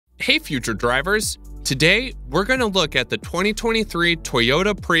Hey future drivers! Today, we're going to look at the 2023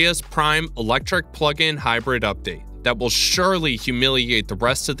 Toyota Prius Prime electric plug-in hybrid update that will surely humiliate the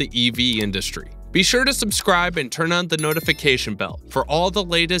rest of the EV industry. Be sure to subscribe and turn on the notification bell for all the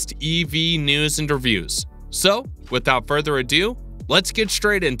latest EV news and reviews. So, without further ado, let's get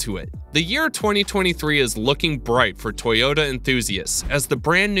straight into it. The year 2023 is looking bright for Toyota enthusiasts as the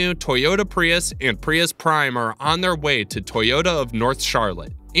brand new Toyota Prius and Prius Prime are on their way to Toyota of North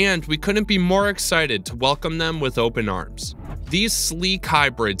Charlotte. And we couldn't be more excited to welcome them with open arms. These sleek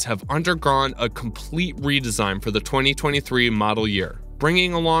hybrids have undergone a complete redesign for the 2023 model year,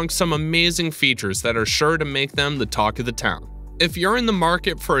 bringing along some amazing features that are sure to make them the talk of the town. If you're in the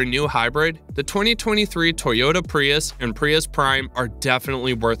market for a new hybrid, the 2023 Toyota Prius and Prius Prime are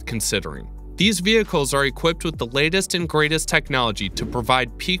definitely worth considering. These vehicles are equipped with the latest and greatest technology to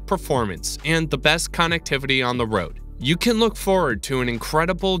provide peak performance and the best connectivity on the road. You can look forward to an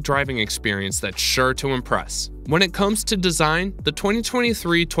incredible driving experience that's sure to impress. When it comes to design, the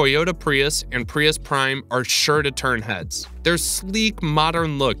 2023 Toyota Prius and Prius Prime are sure to turn heads. Their sleek,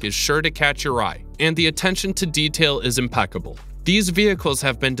 modern look is sure to catch your eye, and the attention to detail is impeccable. These vehicles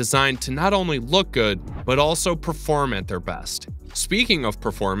have been designed to not only look good, but also perform at their best. Speaking of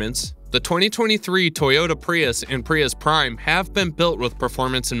performance, the 2023 Toyota Prius and Prius Prime have been built with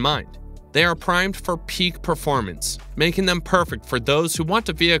performance in mind. They are primed for peak performance, making them perfect for those who want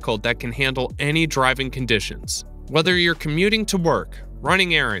a vehicle that can handle any driving conditions. Whether you're commuting to work,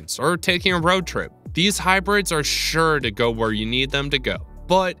 running errands, or taking a road trip, these hybrids are sure to go where you need them to go.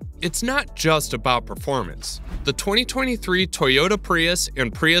 But it's not just about performance. The 2023 Toyota Prius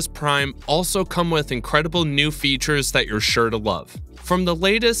and Prius Prime also come with incredible new features that you're sure to love. From the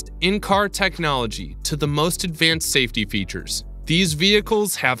latest in-car technology to the most advanced safety features, these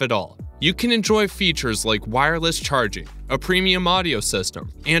vehicles have it all. You can enjoy features like wireless charging, a premium audio system,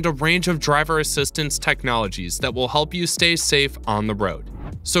 and a range of driver assistance technologies that will help you stay safe on the road.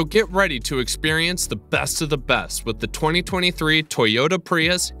 So get ready to experience the best of the best with the 2023 Toyota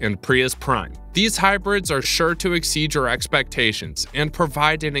Prius and Prius Prime. These hybrids are sure to exceed your expectations and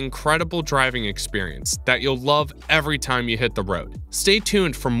provide an incredible driving experience that you'll love every time you hit the road. Stay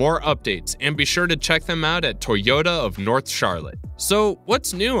tuned for more updates and be sure to check them out at Toyota of North Charlotte. So,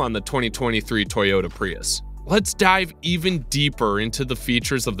 what's new on the 2023 Toyota Prius? Let's dive even deeper into the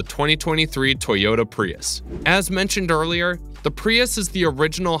features of the 2023 Toyota Prius. As mentioned earlier, the Prius is the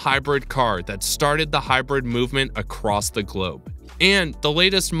original hybrid car that started the hybrid movement across the globe. And the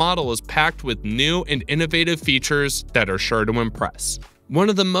latest model is packed with new and innovative features that are sure to impress. One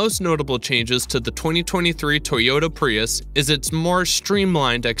of the most notable changes to the 2023 Toyota Prius is its more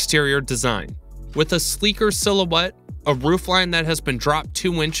streamlined exterior design. With a sleeker silhouette, a roofline that has been dropped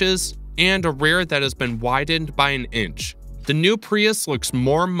 2 inches, and a rear that has been widened by 1 inch. The new Prius looks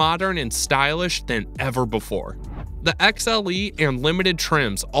more modern and stylish than ever before. The XLE and limited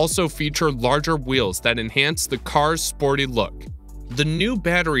trims also feature larger wheels that enhance the car's sporty look. The new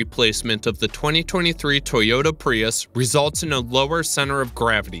battery placement of the 2023 Toyota Prius results in a lower center of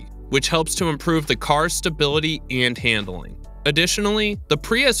gravity, which helps to improve the car's stability and handling. Additionally, the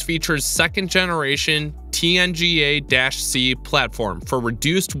Prius features second-generation TNGA-C platform for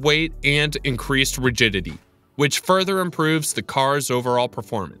reduced weight and increased rigidity, which further improves the car's overall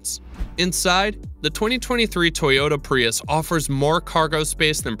performance. Inside, the 2023 Toyota Prius offers more cargo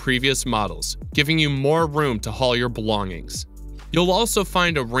space than previous models, giving you more room to haul your belongings. You'll also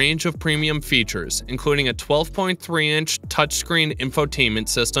find a range of premium features, including a 12.3-inch touchscreen infotainment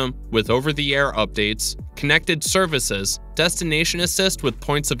system with over-the-air updates, connected services, destination assist with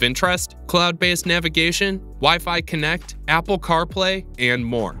points of interest, cloud-based navigation, Wi-Fi Connect, Apple CarPlay, and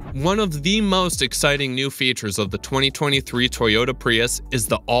more. One of the most exciting new features of the 2023 Toyota Prius is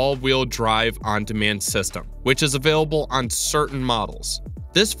the all-wheel drive on-demand system, which is available on certain models.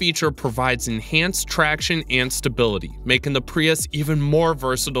 This feature provides enhanced traction and stability, making the Prius even more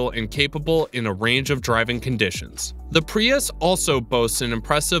versatile and capable in a range of driving conditions. The Prius also boasts an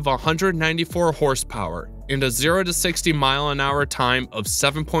impressive 194 horsepower and a 0 to 60 mile/hour time of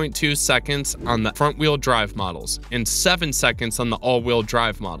 7.2 seconds on the front-wheel drive models and 7 seconds on the all-wheel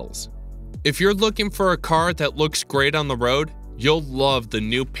drive models. If you're looking for a car that looks great on the road, you'll love the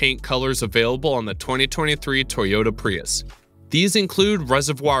new paint colors available on the 2023 Toyota Prius. These include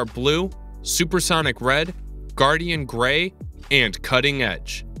Reservoir Blue, Supersonic Red, Guardian Gray, and Cutting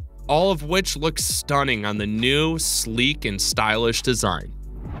Edge, all of which look stunning on the new, sleek, and stylish design.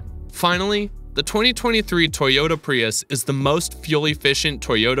 Finally, the 2023 Toyota Prius is the most fuel-efficient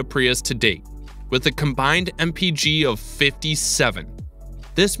Toyota Prius to date, with a combined MPG of 57.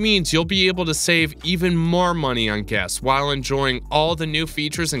 This means you'll be able to save even more money on gas while enjoying all the new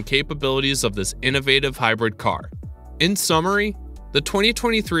features and capabilities of this innovative hybrid car. In summary, the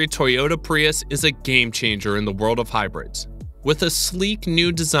 2023 Toyota Prius is a game changer in the world of hybrids. With a sleek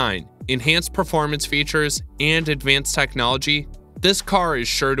new design, enhanced performance features, and advanced technology, this car is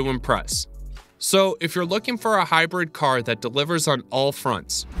sure to impress. So if you're looking for a hybrid car that delivers on all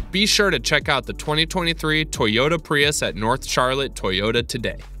fronts, be sure to check out the 2023 Toyota Prius at North Charlotte Toyota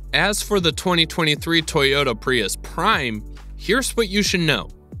today. As for the 2023 Toyota Prius Prime, here's what you should know.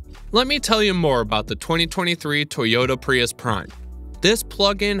 Let me tell you more about the 2023 Toyota Prius Prime. This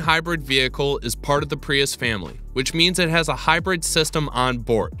plug-in hybrid vehicle is part of the Prius family, which means it has a hybrid system on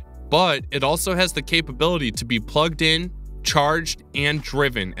board, but it also has the capability to be plugged in, charged, and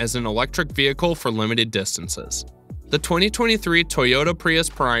driven as an electric vehicle for limited distances. The 2023 Toyota Prius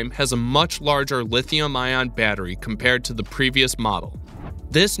Prime has a much larger lithium-ion battery compared to the previous model.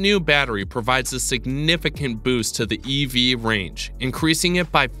 This new battery provides a significant boost to the EV range, increasing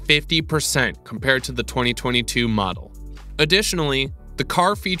it by 50% compared to the 2022 model. Additionally, the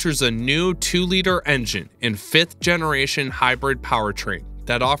car features a new 2-liter engine and 5th-generation hybrid powertrain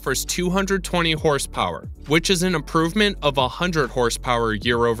that offers 220 horsepower, which is an improvement of 100 horsepower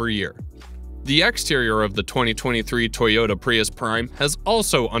year over year. The exterior of the 2023 Toyota Prius Prime has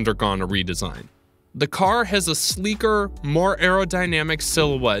also undergone a redesign. The car has a sleeker, more aerodynamic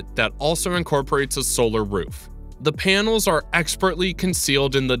silhouette that also incorporates a solar roof. The panels are expertly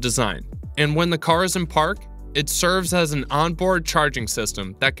concealed in the design, and when the car is in park, it serves as an onboard charging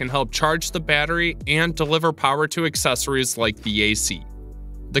system that can help charge the battery and deliver power to accessories like the AC.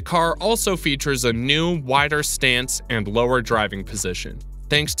 The car also features a new, wider stance and lower driving position,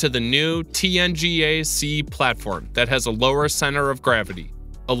 thanks to the new TNGA-C platform that has a lower center of gravity,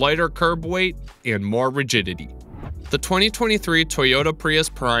 a lighter curb weight, and more rigidity. The 2023 Toyota Prius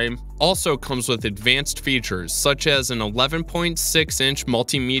Prime also comes with advanced features such as an 11.6-inch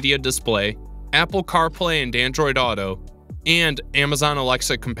multimedia display, Apple CarPlay and Android Auto, and Amazon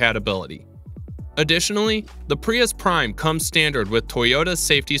Alexa compatibility. Additionally, the Prius Prime comes standard with Toyota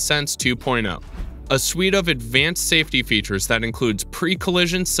Safety Sense 2.0, a suite of advanced safety features that includes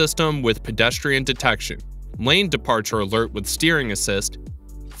pre-collision system with pedestrian detection, lane departure alert with steering assist,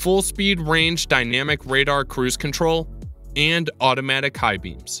 full speed range dynamic radar cruise control, and automatic high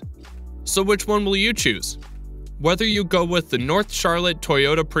beams. So which one will you choose? Whether you go with the North Charlotte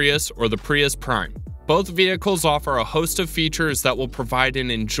Toyota Prius or the Prius Prime, both vehicles offer a host of features that will provide an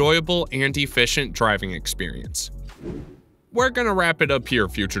enjoyable and efficient driving experience. We're gonna wrap it up here,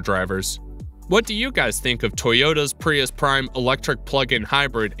 future drivers. What do you guys think of Toyota's Prius Prime electric plug-in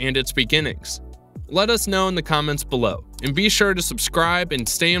hybrid and its beginnings? Let us know in the comments below, and be sure to subscribe and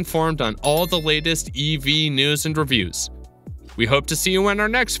stay informed on all the latest EV news and reviews. We hope to see you in our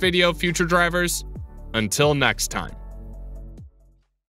next video, future drivers. Until next time.